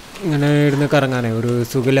ഇങ്ങനെ ഇരുന്ന് കറങ്ങാനേ ഒരു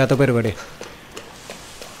സുഖമില്ലാത്ത പരിപാടി.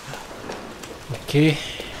 ഓക്കെ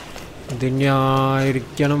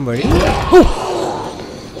ഇതിനായിരിക്കണം വഴി.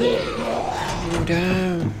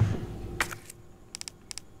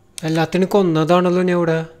 എല്ലാത്തിനും കൊന്നതാണല്ലോ ഞാൻ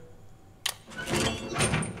ഇവിടെ.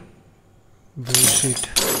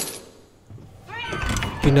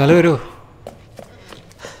 പിന്നാലെ വരുമോ?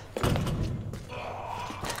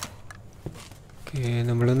 ഓക്കെ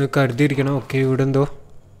നമ്മളൊന്ന് കരുതിയിരിക്കണം. ഓക്കെ ഇവിടെ എന്തോ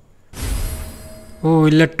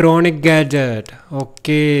ഇലക്ട്രോണിക് ഗാഡ്ജറ്റ്.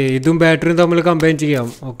 ഓക്കെ ഇതും ബാറ്ററിയും തമ്മിൽ കമ്പൈൻ ചെയ്യാം.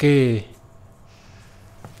 ഓക്കെ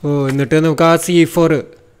എന്നിട്ട് നമുക്ക് ആ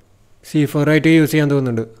C4 ആയിട്ട് യൂസ് ചെയ്യാൻ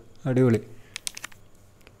തോന്നുന്നുണ്ട്. അടിപൊളി.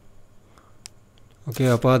 ഓക്കെ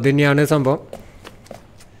അപ്പോൾ അത് തന്നെയാണ് സംഭവം.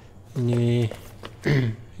 ഇനി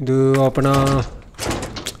ഇത് ഓപ്പണാ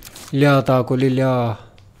ഇല്ല, താക്കോലില്ല.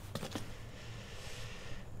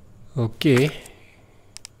 ഓക്കെ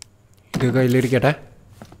ഇത് കയ്യിലിരിക്കട്ടെ.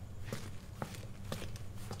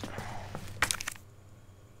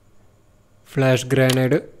 Flash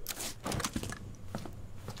grenade.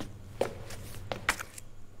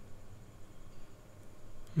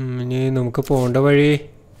 ഇനി നമുക്ക് പോകേണ്ട വഴി.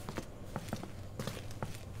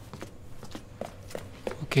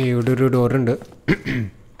 ഓക്കെ ഇവിടെ ഒരു ഡോറുണ്ട്.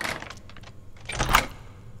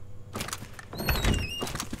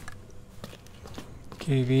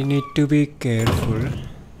 We need to be careful.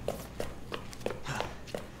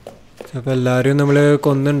 അപ്പോൾ എല്ലാവരും നമ്മൾ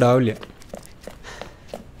കൊന്നുണ്ടാവില്ല.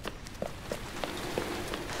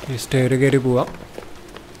 ഈ സ്റ്റെയർ കയറി പോവാം.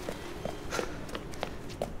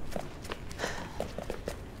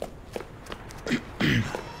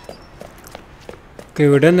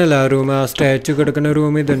 ഇവിടെ തന്നെയല്ല റൂം, ആ സ്റ്റാച്ചു കിടക്കുന്ന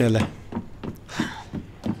റൂം ഇത് തന്നെയല്ലേ?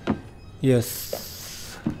 യെസ്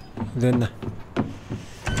ഇത് തന്നെ.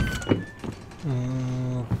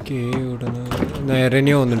 ഓക്കെ ഇവിടെ നേരെ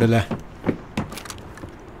ഇനി പോകുന്നുണ്ടല്ലേ?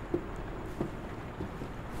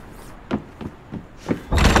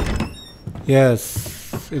 യെസ്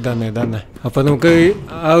ഇതന്നെ. അപ്പോൾ നമുക്ക്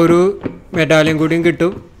ആ ഒരു മെഡാലിയം കൂടിയും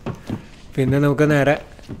കിട്ടും. പിന്നെ നമുക്ക് നേരെ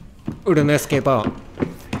ഇവിടുന്ന് എസ്കേപ്പ് ആവാം.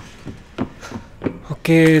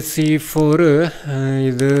 ഓക്കെ C4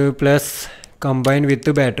 ഇത് plus combine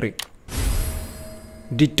with battery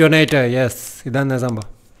ഡിറ്റോനേറ്റർ. Yes ഇതാണ് സംഭവം.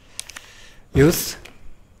 യൂസ്.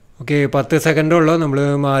 ഓക്കെ 10 സെക്കൻഡ് ഉള്ളൂ, നമ്മൾ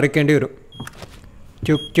മാറിക്കേണ്ടി വരും.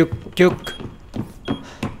 ചുക്ക് ചുക്ക് ചുക്ക്.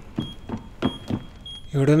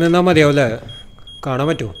 ഇവിടെ നിന്നാൽ മതിയാവല്ലേ? കാണാൻ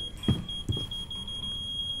പറ്റുമോ?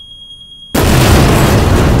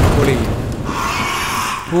 പൊളി.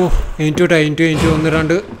 ഇൻറ്റു 1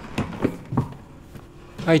 2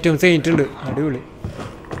 ഐറ്റംസ് കഴിഞ്ഞിട്ടുണ്ട്. അടിപൊളി.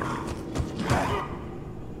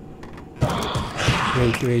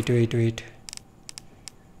 വെയിറ്റ്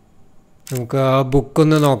നമുക്ക് ആ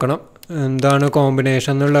ബുക്കൊന്ന് നോക്കണം, എന്താണ്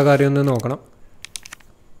കോമ്പിനേഷൻ എന്നുള്ള കാര്യം ഒന്ന് നോക്കണം.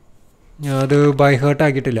 ഞാൻ അത് ബൈ ഹേർട്ട്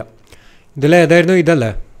ആക്കിയിട്ടില്ല. ഇതിലേതായിരുന്നു?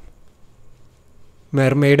 ഇതല്ലേ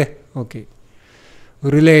മെർമെയ്ഡ്. ഓക്കെ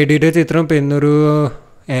ഒരു ലേഡിയുടെ ചിത്രം, പിന്നൊരു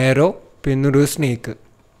ഏരോ, പിന്നൊരു സ്നേക്ക്.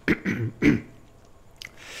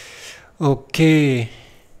 ഓക്കെ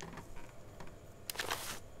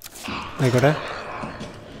ആയിക്കോട്ടെ.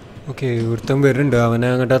 ഓക്കെ ഒരുത്തം വരുന്നുണ്ട്, അവനെ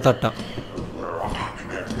അങ്ങോട്ട് തട്ടാം.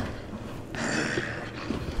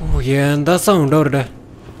 എന്താ സൗണ്ട് അവരുടെ?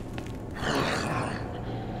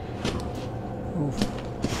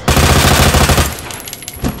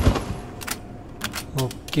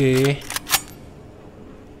 ഓക്കെ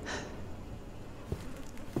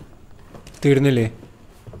തീർന്നില്ലേ?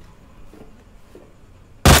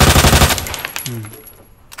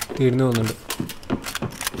 തീർന്നു പോകുന്നുണ്ട്.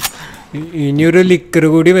 ഇനിയൊരു ലിക്കർ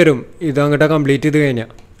കൂടി വരും, ഇതങ്ങോട്ട് കംപ്ലീറ്റ് ചെയ്ത് കഴിഞ്ഞാൽ.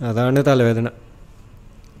 അതാണ് തലവേദന.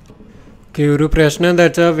 ഓക്കെ, ഒരു പ്രശ്നം എന്താ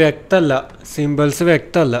വെച്ചാൽ വ്യക്തമല്ല, സിമ്പിൾസ്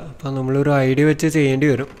വ്യക്തമല്ല. അപ്പം നമ്മളൊരു ഐഡിയ വെച്ച് ചെയ്യേണ്ടി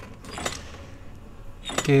വരും.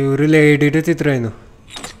 ഓക്കെ, ഒരു ലേഡിയുടെ ചിത്രമായിരുന്നു.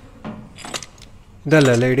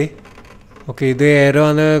 ഇതല്ല ലേഡി. ഓക്കെ, ഇത് ഏരോ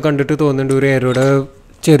ആണ് കണ്ടിട്ട് തോന്നുന്നുണ്ട്. ഒരു ഏരോയുടെ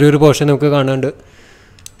ചെറിയൊരു പോർഷൻ നമുക്ക് കാണാനുണ്ട്.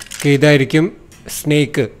 ഓക്കെ, ഇതായിരിക്കും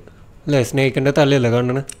സ്നേക്ക് അല്ലേ? സ്നേക്കിൻ്റെ തലയല്ലേ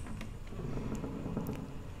കാണണത്?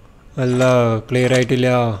 അല്ല, ക്ലിയർ ആയിട്ടില്ല.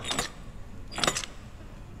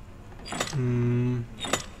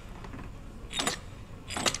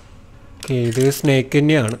 ഓക്കെ, ഇത് സ്നേക്ക്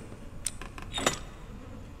തന്നെയാണ്.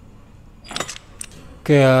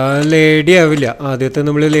 ഓക്കെ, ആ ലേഡി ആവില്ല. ആദ്യത്തെ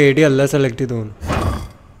നമ്മൾ ലേഡി അല്ല സെലക്ട് ചെയ്ത് തോന്നുന്നു.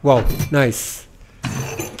 വാവ്, നൈസ്,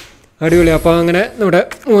 അടിപൊളി. അപ്പോൾ അങ്ങനെ നമ്മുടെ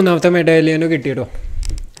മൂന്നാമത്തെ മെഡാലിയന് കിട്ടിയിട്ടോ.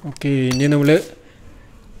 ഓക്കെ, ഇനി നമ്മൾ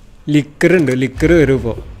ലിക്കറുണ്ട്, ലിക്കർ വരും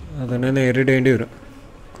ഇപ്പോൾ. അതന്നെ നേരിടേണ്ടി വരും.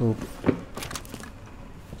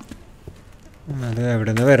 അത്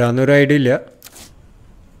എവിടെ നിന്ന് വരാമെന്നൊരു ഐഡിയ ഇല്ല.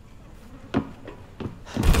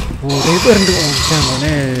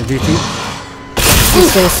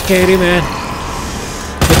 സ്കേറി മാൻ.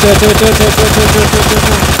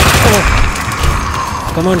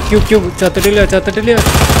 Come on, cube cube. ചത്തിട്ടില്ല, ചത്തിട്ടില്ല.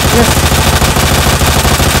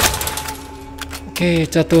 ഓക്കെ,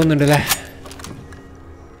 ചത്തു വന്നിട്ടുണ്ടല്ലേ?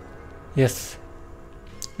 Yes,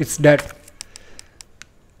 it's ഡാറ്റ്.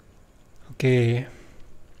 ഓക്കെ,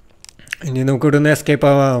 ഇനി നമുക്ക് ഇവിടുന്ന് എസ്കേപ്പ്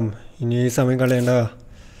ആവാം. ഇനി സമയം കളയണ്ട,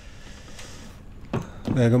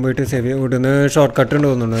 വേഗം പോയിട്ട് സേവ് ചെയ്യാം. ഇവിടുന്ന് ഷോർട്ട് കട്ട് ഉണ്ട്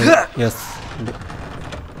തോന്നുന്നുണ്ട്. Yes,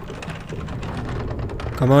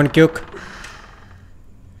 come on quake.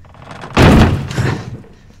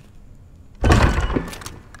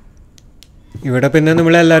 ഇവിടെ പിന്നെ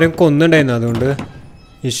നമ്മളെല്ലാവരും കൊന്നുണ്ടായിരുന്നു, അതുകൊണ്ട്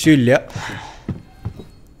ഇഷ്യൂ ഇല്ല.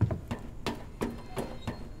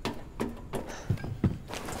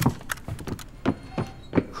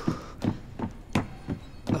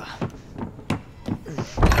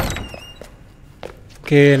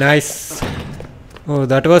 Okay, nice. Oh,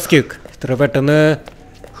 that was quake. ഇത്ര പെട്ടെന്ന്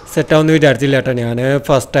സെറ്റാവുമെന്ന് വിചാരിച്ചില്ല കേട്ടോ. ഞാൻ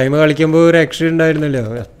ഫസ്റ്റ് ടൈം കളിക്കുമ്പോൾ ഒരു രക്ഷ ഉണ്ടായിരുന്നല്ലോ.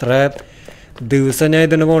 എത്ര ദിവസം ഞാൻ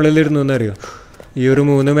ഇതിൻ്റെ മുകളിലിരുന്നു എന്നറിയോ, ഈ ഒരു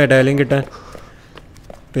 3 മെഡാലിയും കിട്ടാൻ.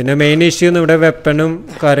 പിന്നെ മെയിൻ ഇഷ്യൂ ഇവിടെ വെപ്പണും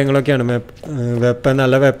കാര്യങ്ങളൊക്കെയാണ്. വെപ്പൺ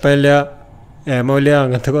നല്ല വെപ്പമില്ല, ഏമോ ഇല്ല,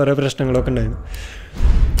 അങ്ങനത്തെ കുറേ പ്രശ്നങ്ങളൊക്കെ ഉണ്ടായിരുന്നു.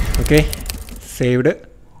 Okay, saved.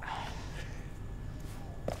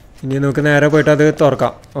 ഇനി നമുക്ക് നേരെ പോയിട്ട് അത്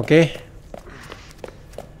തുറക്കാം. Okay,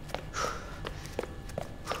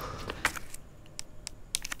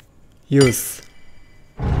 use.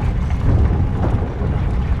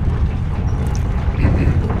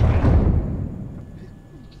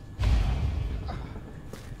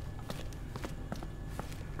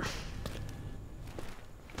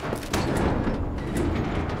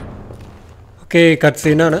 ഓക്കെ, കട്ട്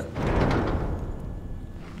സീനാണ്.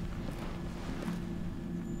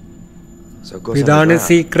 ഇതാണ്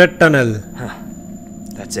secret tunnel.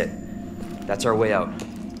 That's it. That's our way out.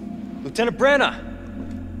 Lieutenant Branna!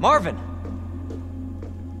 Marvin!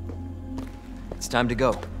 It's time to go.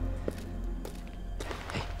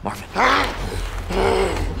 Hey, Marvin.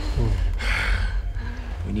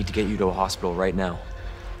 We need to get you to a hospital right now.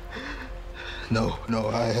 No,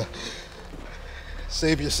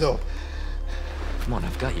 save yourself. Come on,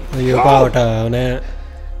 I've got you. അയ്യോ പാവട്ടാ, അവനെ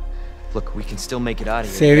Look, we can still make it out of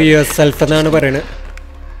here. Save your self എന്നാണ് പറയുന്നത്.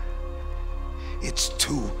 It's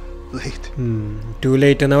too late. To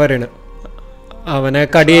late എന്നാ പറയണത്. അവനെ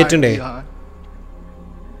കടിയേറ്റുണ്ടേ.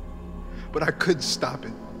 But I couldn't stop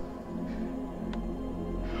it.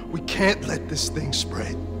 We can't let this thing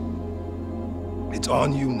spread. It's on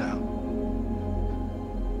you now.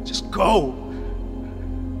 Just go.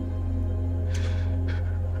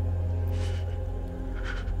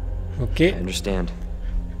 Okay. I understand.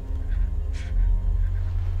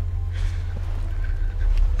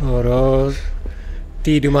 ഓരോ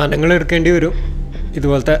തീരുമാനങ്ങൾ എടുക്കേണ്ടി വരും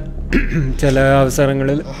ഇതുപോലത്തെ ചില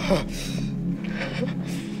അവസരങ്ങളിൽ.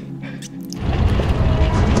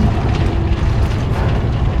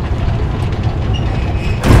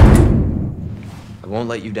 I won't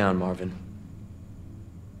let you down, Marvin.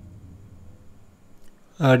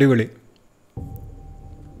 അടിപൊളി.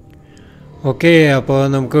 ഓക്കെ, അപ്പോൾ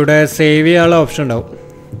നമുക്കിവിടെ സേവ് ചെയ്യാനുള്ള ഓപ്ഷൻ ഉണ്ടാവും.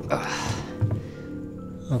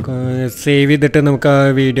 ഓക്കെ, സേവ് ചെയ്തിട്ട് നമുക്ക് ആ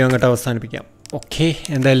വീഡിയോ അങ്ങോട്ട് അവസാനിപ്പിക്കാം. ഓക്കെ,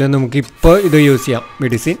 എന്തായാലും നമുക്കിപ്പോൾ ഇത് യൂസ് ചെയ്യാം,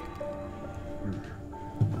 മെഡിസിൻ.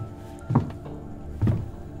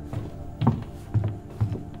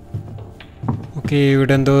 ഓക്കെ,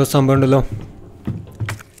 ഇവിടെ എന്തോ സംഭവം ഉണ്ടല്ലോ,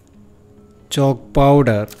 ചോക്ക്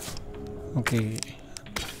പൗഡർ. ഓക്കെ,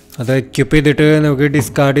 അത് എക്യുപ്പ് ചെയ്തിട്ട് നമുക്ക്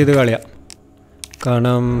ഡിസ്കാർഡ് ചെയ്ത് കളയാം.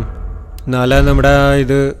 കാരണം എന്നാലേ നമ്മുടെ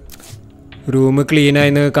ഇത് റൂം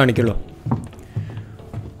ക്ലീനായിന്ന് കാണിക്കുള്ളൂ.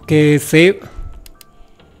 Okay, save.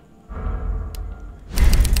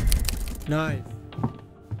 നൈസ്.